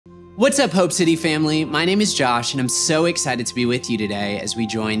What's up, Hope City family? My name is Josh, and I'm so excited to be with you today as we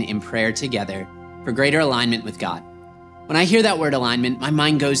join in prayer together for greater alignment with God. When I hear that word alignment, my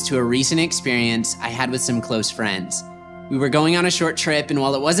mind goes to a recent experience I had with some close friends. We were going on a short trip, and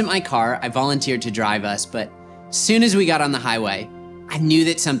while it wasn't my car, I volunteered to drive us, but as soon as we got on the highway, I knew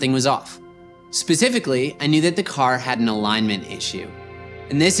that something was off. Specifically, I knew that the car had an alignment issue.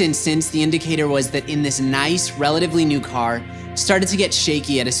 In this instance, the indicator was that in this nice, relatively new car, started to get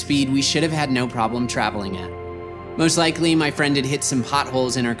shaky at a speed we should have had no problem traveling at. Most likely, my friend had hit some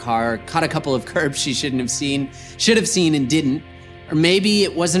potholes in her car, caught a couple of curbs she should have seen and didn't, or maybe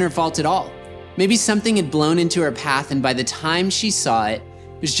it wasn't her fault at all. Maybe something had blown into her path, and by the time she saw it,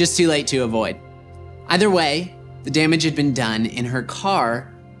 it was just too late to avoid. Either way, the damage had been done, and her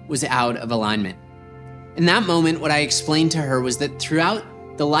car was out of alignment. In that moment, what I explained to her was that throughout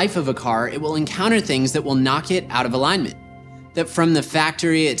the life of a car, it will encounter things that will knock it out of alignment. That from the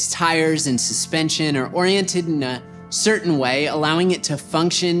factory, its tires and suspension are oriented in a certain way, allowing it to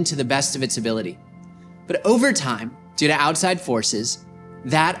function to the best of its ability. But over time, due to outside forces,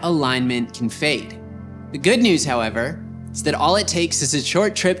 that alignment can fade. The good news, however, is that all it takes is a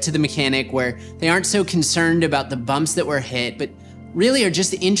short trip to the mechanic where they aren't so concerned about the bumps that were hit, but really are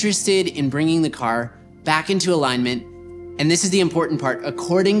just interested in bringing the car back into alignment. And this is the important part,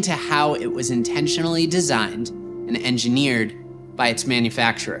 according to how it was intentionally designed and engineered by its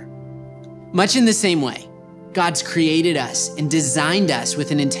manufacturer. Much in the same way, God's created us and designed us with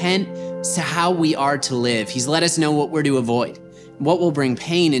an intent as to how we are to live. He's let us know what we're to avoid, what will bring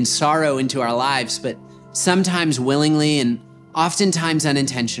pain and sorrow into our lives, but sometimes willingly and oftentimes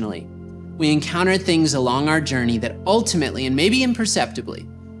unintentionally, we encounter things along our journey that ultimately, and maybe imperceptibly,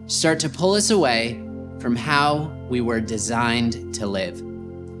 start to pull us away from how we were designed to live.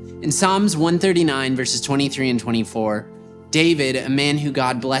 In Psalms 139, verses 23 and 24, David, a man who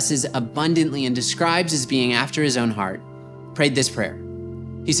God blesses abundantly and describes as being after his own heart, prayed this prayer.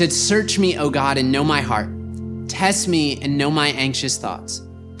 He said, "Search me, O God, and know my heart. Test me and know my anxious thoughts.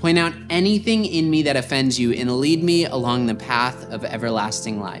 Point out anything in me that offends you and lead me along the path of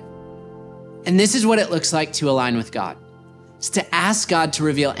everlasting life." And this is what it looks like to align with God. It's to ask God to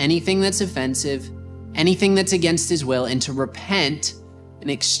reveal anything that's offensive, anything that's against his will, and to repent and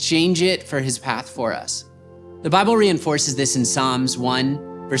exchange it for his path for us. The Bible reinforces this in Psalms 1,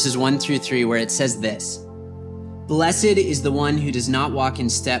 verses 1 through 3, where it says this: "Blessed is the one who does not walk in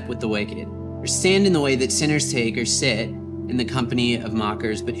step with the wicked, or stand in the way that sinners take, or sit in the company of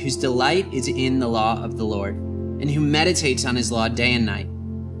mockers, but whose delight is in the law of the Lord, and who meditates on his law day and night.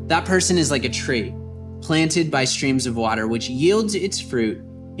 That person is like a tree planted by streams of water, which yields its fruit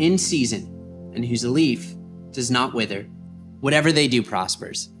in season, and whose leaf does not wither. Whatever they do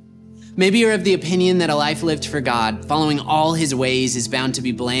prospers." Maybe you're of the opinion that a life lived for God, following all his ways, is bound to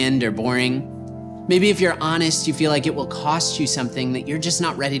be bland or boring. Maybe if you're honest, you feel like it will cost you something that you're just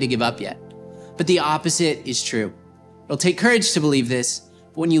not ready to give up yet. But the opposite is true. It'll take courage to believe this,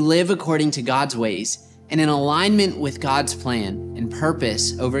 but when you live according to God's ways and in alignment with God's plan and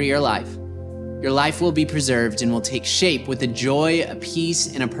purpose over your life will be preserved and will take shape with a joy, a peace,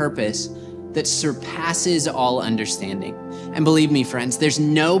 and a purpose that surpasses all understanding. And believe me, friends, there's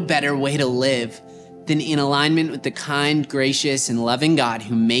no better way to live than in alignment with the kind, gracious, and loving God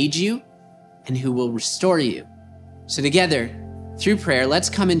who made you and who will restore you. So together, through prayer, let's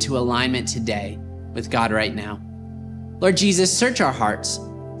come into alignment today with God right now. Lord Jesus, search our hearts.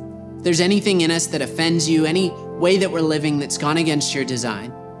 If there's anything in us that offends you, any way that we're living that's gone against your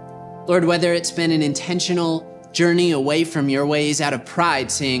design, Lord, whether it's been an intentional journey away from your ways out of pride,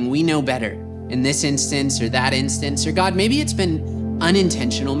 saying we know better in this instance or that instance, or God, maybe it's been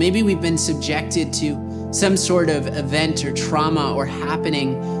unintentional. Maybe we've been subjected to some sort of event or trauma or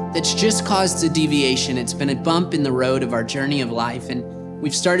happening that's just caused a deviation. It's been a bump in the road of our journey of life, and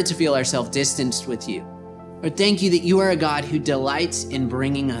we've started to feel ourselves distanced with you. Lord, thank you that you are a God who delights in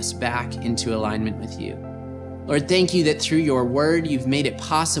bringing us back into alignment with you. Lord, thank you that through your word, you've made it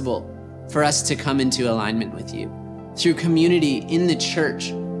possible for us to come into alignment with you. Through community in the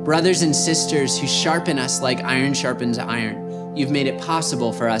church, brothers and sisters who sharpen us like iron sharpens iron, you've made it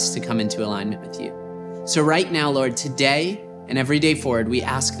possible for us to come into alignment with you. So right now, Lord, today and every day forward, we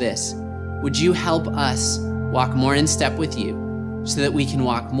ask this: would you help us walk more in step with you so that we can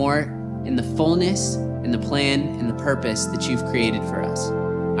walk more in the fullness and the plan and the purpose that you've created for us?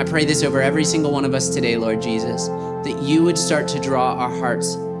 I pray this over every single one of us today, Lord Jesus, that you would start to draw our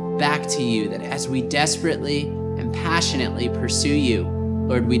hearts back to you, that as we desperately and passionately pursue you,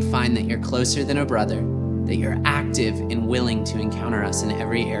 Lord, we'd find that you're closer than a brother, that you're active and willing to encounter us in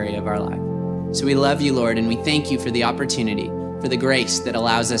every area of our life. So we love you, Lord, and we thank you for the opportunity for the grace that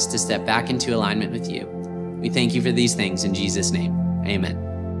allows us to step back into alignment with you. We thank you for these things in Jesus' name. Amen.